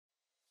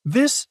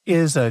This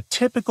is a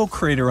typical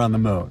crater on the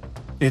Moon.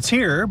 It's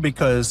here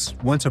because,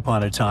 once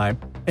upon a time,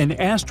 an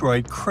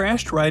asteroid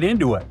crashed right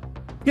into it.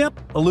 Yep,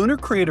 a lunar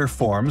crater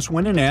forms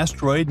when an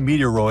asteroid,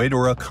 meteoroid,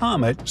 or a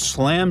comet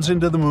slams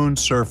into the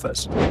Moon's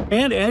surface.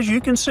 And as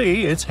you can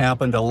see, it's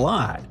happened a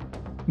lot.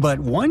 But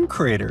one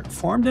crater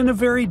formed in a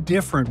very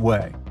different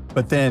way.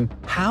 But then,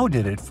 how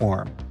did it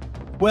form?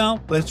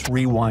 Well, let's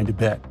rewind a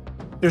bit.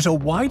 There's a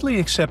widely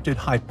accepted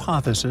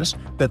hypothesis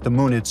that the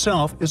Moon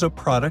itself is a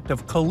product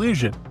of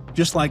collision,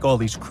 just like all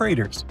these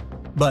craters.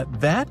 But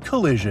that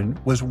collision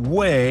was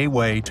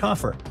way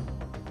tougher.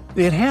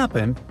 It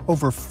happened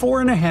over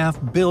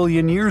 4.5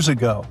 billion years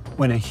ago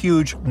when a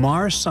huge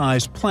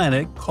Mars-sized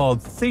planet called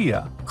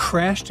Theia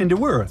crashed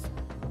into Earth.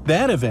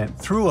 That event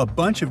threw a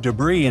bunch of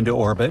debris into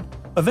orbit.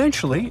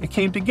 Eventually, it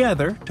came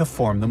together to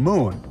form the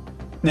Moon.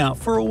 Now,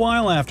 for a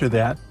while after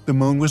that, the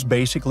Moon was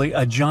basically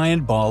a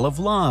giant ball of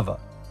lava.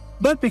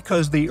 But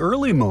because the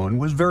early Moon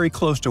was very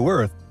close to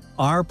Earth,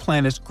 our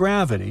planet's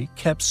gravity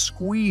kept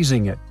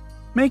squeezing it,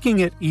 making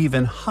it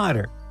even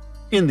hotter.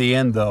 In the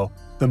end, though,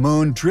 the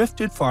Moon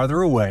drifted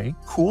farther away,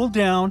 cooled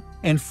down,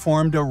 and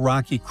formed a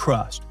rocky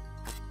crust.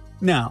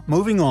 Now,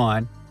 moving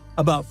on,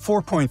 about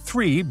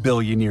 4.3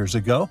 billion years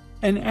ago,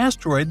 an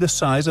asteroid the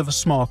size of a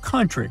small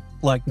country,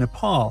 like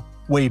Nepal,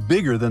 way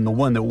bigger than the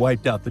one that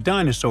wiped out the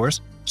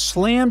dinosaurs,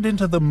 slammed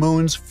into the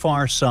Moon's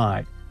far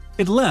side.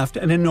 It left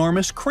an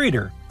enormous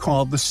crater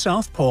called the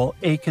South Pole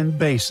Aitken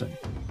Basin.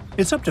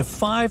 It's up to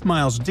 5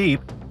 miles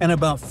deep and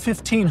about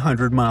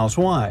 1,500 miles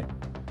wide.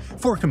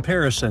 For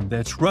comparison,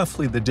 that's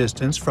roughly the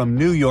distance from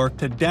New York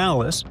to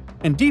Dallas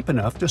and deep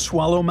enough to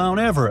swallow Mount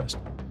Everest.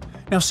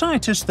 Now,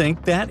 scientists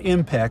think that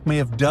impact may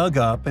have dug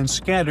up and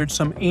scattered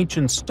some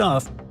ancient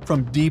stuff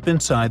from deep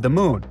inside the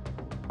Moon,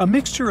 a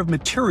mixture of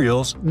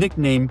materials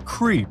nicknamed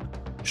creep,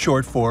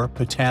 short for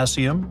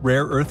potassium,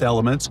 rare earth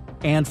elements,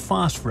 and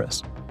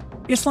phosphorus.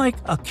 It's like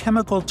a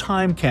chemical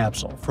time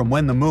capsule from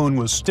when the Moon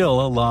was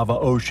still a lava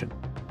ocean.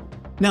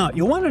 Now,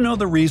 you want to know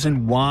the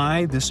reason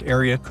why this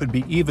area could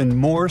be even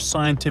more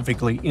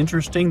scientifically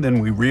interesting than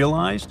we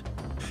realized?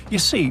 You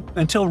see,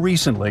 until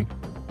recently,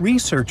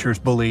 researchers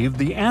believed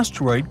the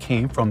asteroid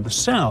came from the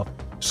south,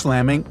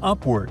 slamming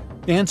upward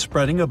and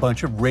spreading a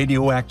bunch of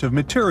radioactive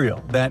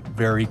material, that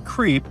very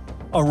creep,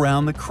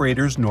 around the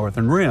crater's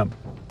northern rim.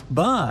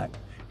 But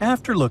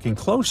after looking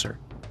closer,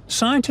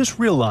 scientists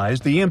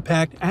realized the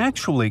impact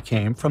actually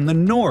came from the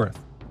north,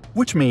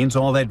 which means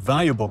all that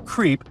valuable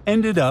creep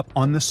ended up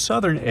on the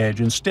southern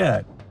edge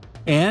instead.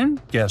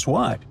 And guess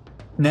what?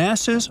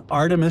 NASA's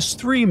Artemis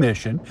 3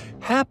 mission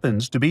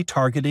happens to be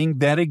targeting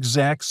that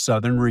exact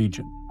southern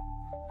region.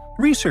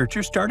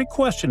 Researchers started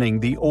questioning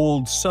the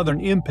old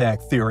southern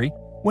impact theory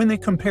when they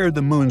compared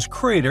the Moon's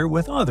crater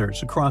with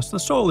others across the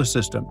solar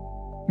system,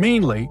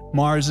 mainly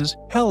Mars's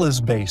Hellas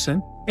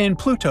Basin and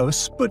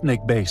Pluto's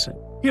Sputnik Basin.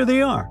 Here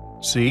they are.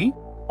 See?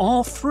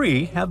 All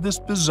three have this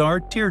bizarre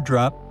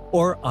teardrop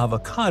or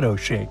avocado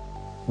shape,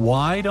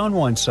 wide on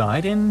one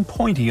side and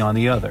pointy on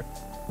the other.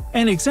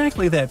 And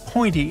exactly that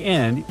pointy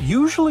end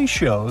usually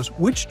shows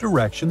which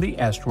direction the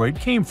asteroid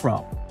came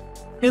from.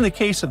 In the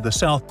case of the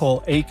South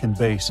Pole Aitken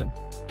Basin,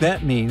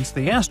 that means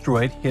the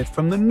asteroid hit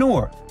from the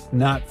north,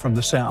 not from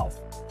the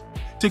south.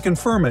 To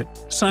confirm it,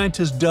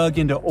 scientists dug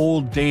into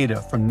old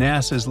data from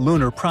NASA's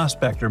Lunar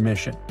Prospector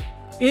mission.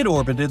 It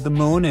orbited the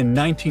Moon in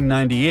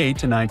 1998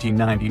 to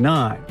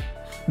 1999.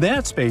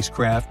 That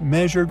spacecraft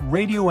measured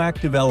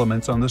radioactive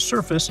elements on the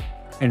surface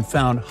and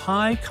found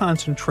high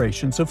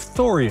concentrations of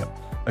thorium,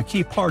 a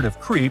key part of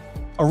creep,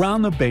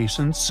 around the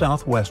basin's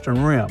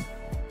southwestern rim.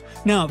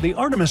 Now, the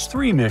Artemis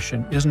 3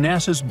 mission is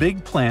NASA's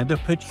big plan to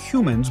put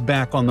humans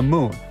back on the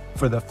Moon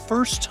for the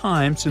first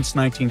time since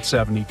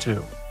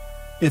 1972.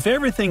 If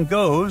everything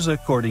goes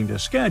according to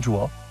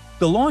schedule,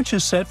 the launch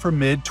is set for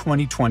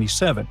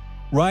mid-2027,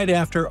 right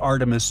after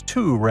Artemis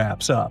 2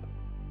 wraps up.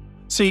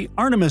 See,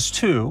 Artemis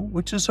 2,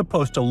 which is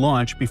supposed to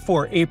launch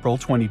before April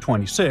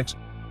 2026,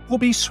 will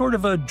be sort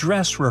of a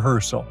dress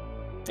rehearsal.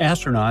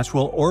 Astronauts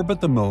will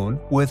orbit the Moon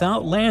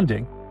without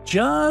landing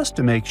just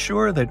to make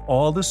sure that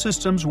all the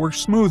systems work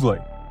smoothly,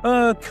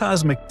 a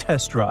cosmic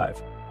test drive.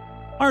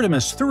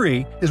 Artemis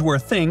 3 is where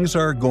things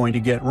are going to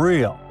get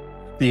real.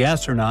 The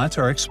astronauts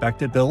are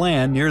expected to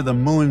land near the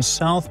Moon's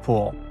south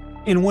pole,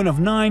 in one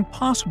of 9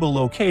 possible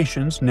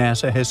locations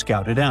NASA has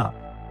scouted out.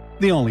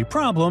 The only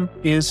problem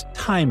is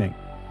timing.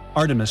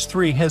 Artemis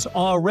 3 has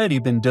already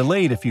been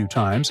delayed a few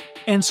times,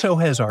 and so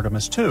has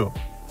Artemis 2.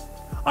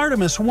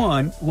 Artemis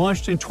 1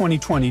 launched in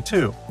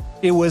 2022.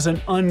 It was an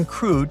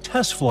uncrewed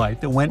test flight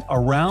that went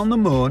around the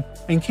Moon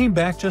and came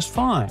back just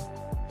fine.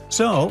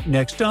 So,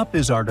 next up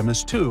is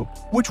Artemis 2,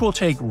 which will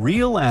take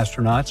real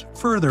astronauts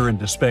further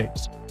into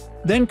space.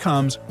 Then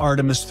comes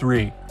Artemis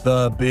 3,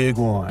 the big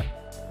one.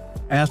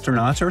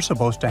 Astronauts are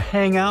supposed to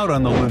hang out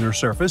on the lunar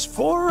surface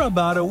for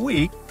about a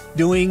week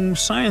doing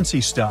science-y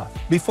stuff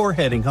before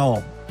heading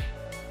home.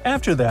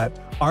 After that,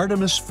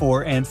 Artemis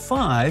 4 and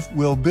 5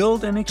 will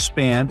build and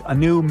expand a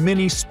new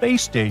mini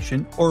space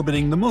station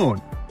orbiting the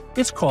Moon.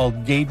 It's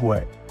called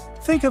Gateway.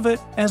 Think of it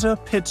as a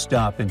pit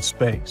stop in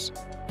space.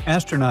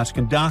 Astronauts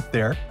can dock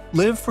there,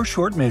 live for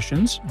short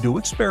missions, do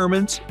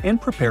experiments, and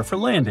prepare for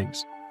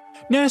landings.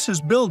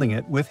 NASA's building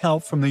it with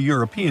help from the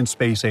European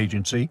Space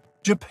Agency,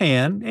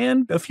 Japan,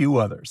 and a few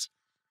others.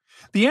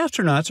 The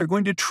astronauts are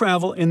going to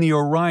travel in the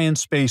Orion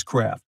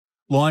spacecraft,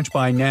 launched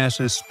by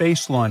NASA's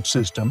Space Launch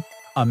System,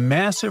 a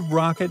massive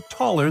rocket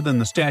taller than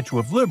the Statue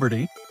of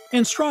Liberty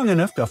and strong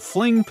enough to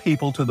fling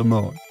people to the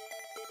moon.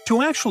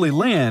 To actually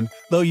land,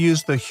 they'll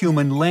use the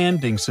Human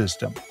Landing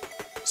System.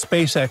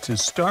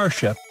 SpaceX's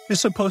Starship is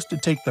supposed to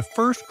take the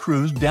first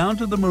cruise down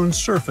to the moon's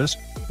surface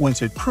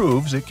once it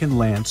proves it can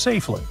land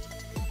safely.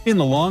 In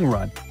the long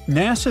run,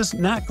 NASA's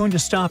not going to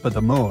stop at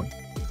the moon.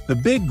 The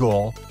big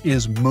goal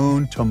is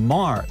Moon to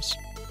Mars.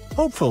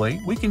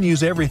 Hopefully, we can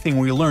use everything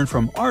we learned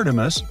from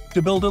Artemis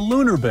to build a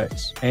lunar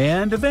base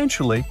and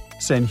eventually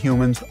send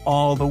humans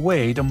all the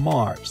way to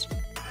Mars.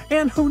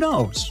 And who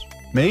knows?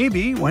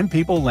 Maybe when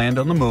people land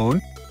on the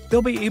moon,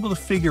 they'll be able to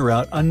figure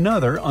out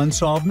another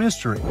unsolved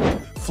mystery: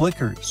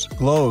 flickers,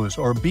 glows,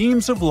 or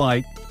beams of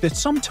light that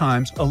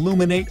sometimes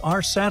illuminate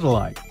our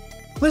satellite.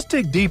 Let's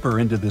dig deeper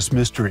into this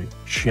mystery,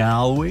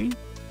 shall we?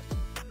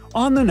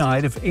 On the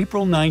night of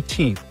April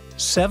 19,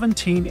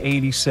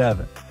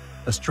 1787,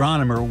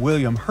 astronomer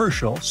William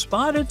Herschel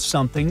spotted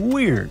something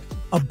weird: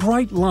 a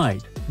bright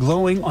light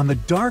glowing on the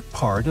dark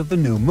part of the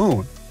new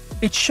moon.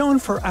 It shone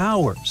for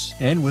hours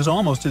and was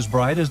almost as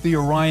bright as the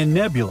Orion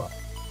Nebula.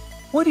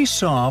 What he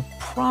saw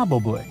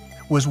probably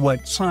was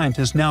what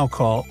scientists now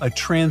call a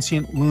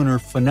transient lunar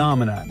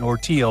phenomenon, or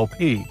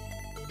TLP.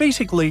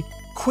 Basically,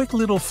 quick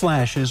little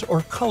flashes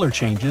or color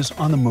changes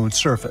on the moon's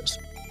surface.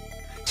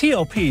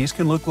 TLPs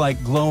can look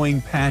like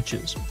glowing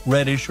patches,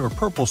 reddish or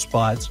purple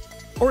spots,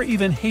 or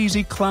even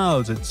hazy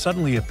clouds that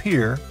suddenly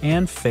appear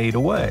and fade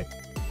away.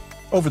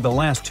 Over the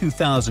last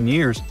 2,000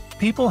 years,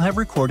 people have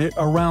recorded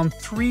around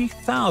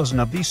 3,000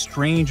 of these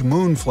strange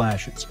moon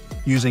flashes,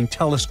 using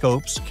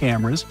telescopes,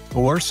 cameras,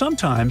 or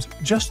sometimes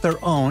just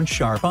their own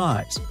sharp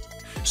eyes.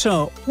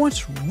 So,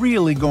 what's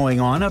really going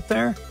on up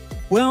there?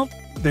 Well,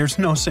 there's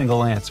no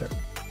single answer.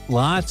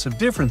 Lots of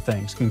different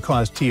things can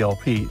cause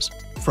TLPs,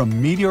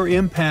 from meteor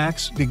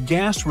impacts to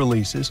gas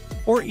releases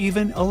or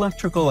even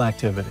electrical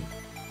activity.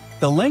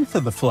 The length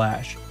of the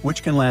flash,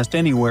 which can last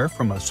anywhere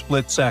from a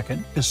split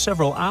second to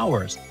several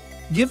hours,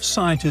 gives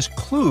scientists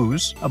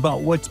clues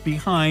about what's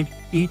behind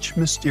each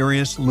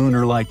mysterious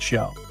lunar light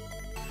show.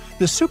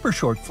 The super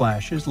short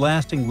flashes,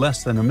 lasting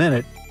less than a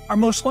minute, are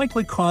most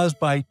likely caused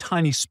by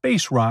tiny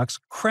space rocks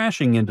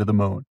crashing into the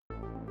moon.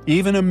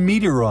 Even a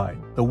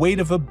meteoroid, the weight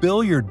of a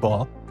billiard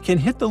ball, can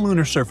hit the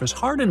lunar surface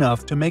hard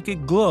enough to make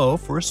it glow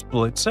for a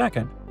split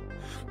second.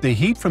 The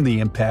heat from the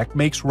impact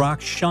makes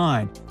rocks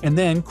shine and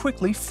then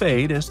quickly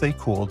fade as they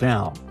cool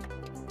down.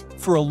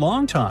 For a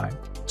long time,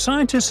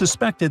 scientists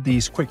suspected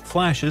these quick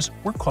flashes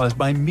were caused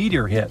by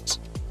meteor hits,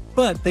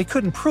 but they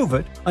couldn't prove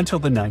it until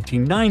the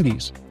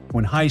 1990s,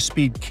 when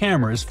high-speed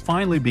cameras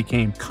finally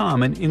became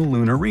common in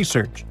lunar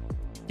research.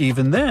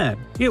 Even then,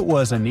 it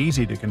wasn't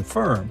easy to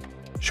confirm.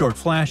 Short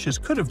flashes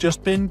could have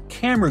just been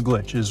camera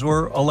glitches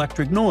or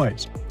electric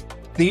noise.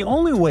 The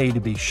only way to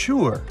be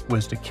sure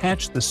was to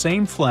catch the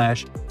same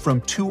flash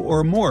from two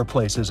or more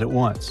places at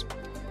once.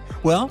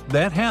 Well,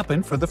 that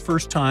happened for the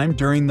first time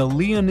during the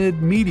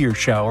Leonid meteor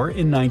shower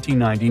in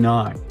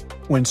 1999,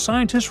 when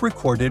scientists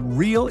recorded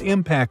real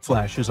impact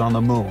flashes on the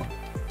moon.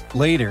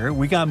 Later,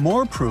 we got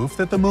more proof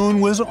that the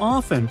moon was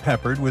often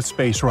peppered with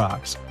space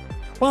rocks.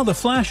 While the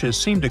flashes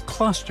seemed to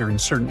cluster in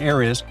certain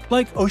areas,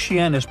 like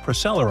Oceanus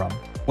Procellarum,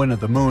 one of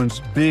the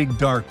moon's big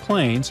dark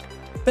plains,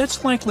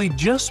 that's likely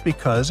just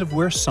because of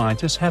where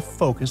scientists have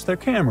focused their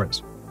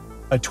cameras.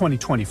 A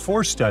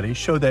 2024 study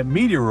showed that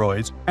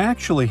meteoroids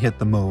actually hit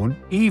the moon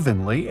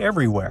evenly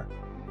everywhere.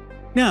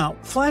 Now,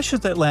 flashes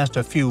that last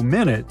a few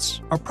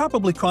minutes are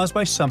probably caused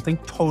by something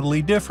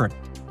totally different: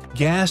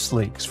 gas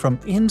leaks from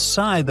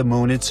inside the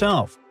moon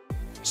itself.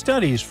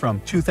 Studies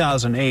from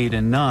 2008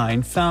 and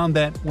 2009 found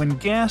that when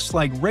gas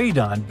like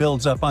radon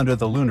builds up under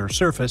the lunar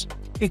surface,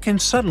 it can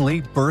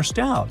suddenly burst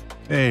out.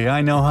 Hey,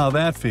 I know how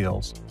that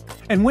feels.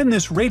 And when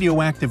this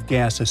radioactive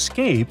gas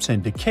escapes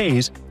and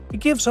decays, it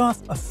gives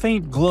off a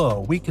faint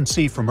glow we can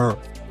see from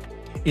Earth.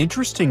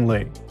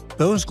 Interestingly,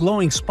 those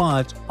glowing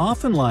spots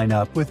often line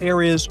up with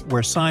areas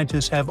where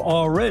scientists have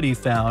already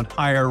found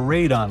higher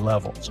radon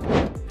levels.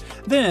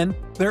 Then,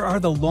 there are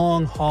the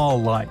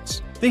long-haul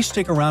lights. They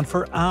stick around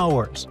for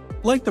hours,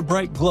 like the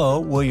bright glow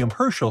William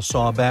Herschel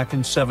saw back in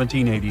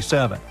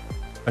 1787.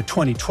 A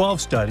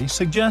 2012 study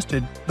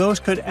suggested those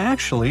could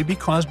actually be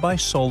caused by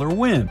solar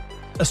wind,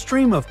 a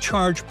stream of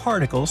charged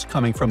particles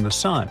coming from the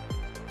sun.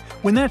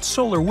 When that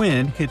solar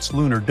wind hits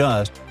lunar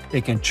dust,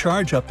 it can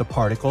charge up the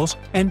particles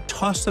and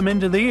toss them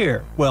into the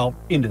air, well,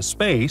 into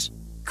space,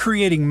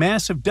 creating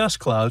massive dust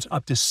clouds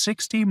up to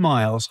 60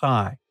 miles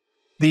high.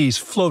 These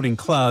floating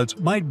clouds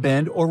might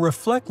bend or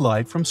reflect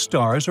light from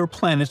stars or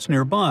planets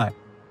nearby,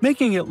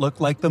 making it look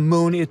like the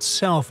moon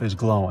itself is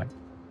glowing.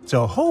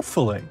 So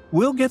hopefully,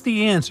 we'll get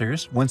the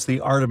answers once the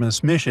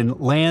Artemis mission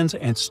lands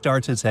and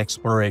starts its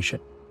exploration.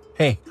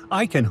 Hey,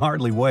 I can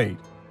hardly wait.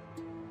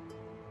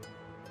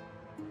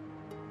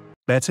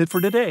 That's it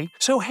for today.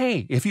 So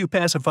hey, if you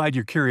pacified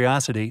your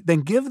curiosity,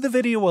 then give the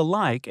video a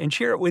like and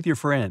share it with your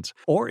friends.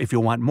 Or if you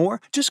want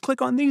more, just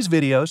click on these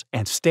videos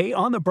and stay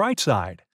on the bright side.